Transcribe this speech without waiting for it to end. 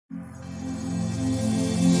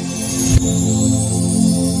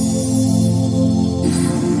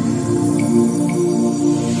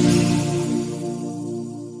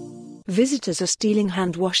Visitors are stealing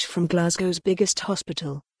hand wash from Glasgow's biggest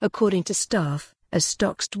hospital, according to staff, as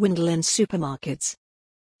stocks dwindle in supermarkets.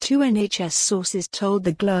 Two NHS sources told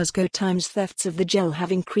the Glasgow Times thefts of the gel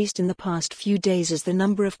have increased in the past few days as the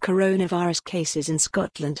number of coronavirus cases in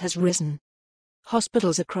Scotland has risen.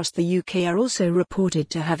 Hospitals across the UK are also reported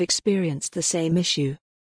to have experienced the same issue.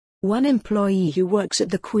 One employee who works at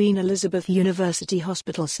the Queen Elizabeth University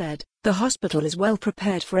Hospital said, "The hospital is well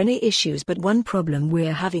prepared for any issues, but one problem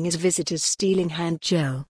we're having is visitors stealing hand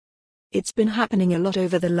gel. It's been happening a lot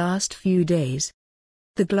over the last few days."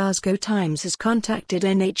 The Glasgow Times has contacted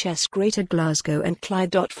NHS Greater Glasgow and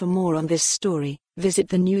Clyde. For more on this story, visit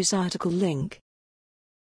the news article link.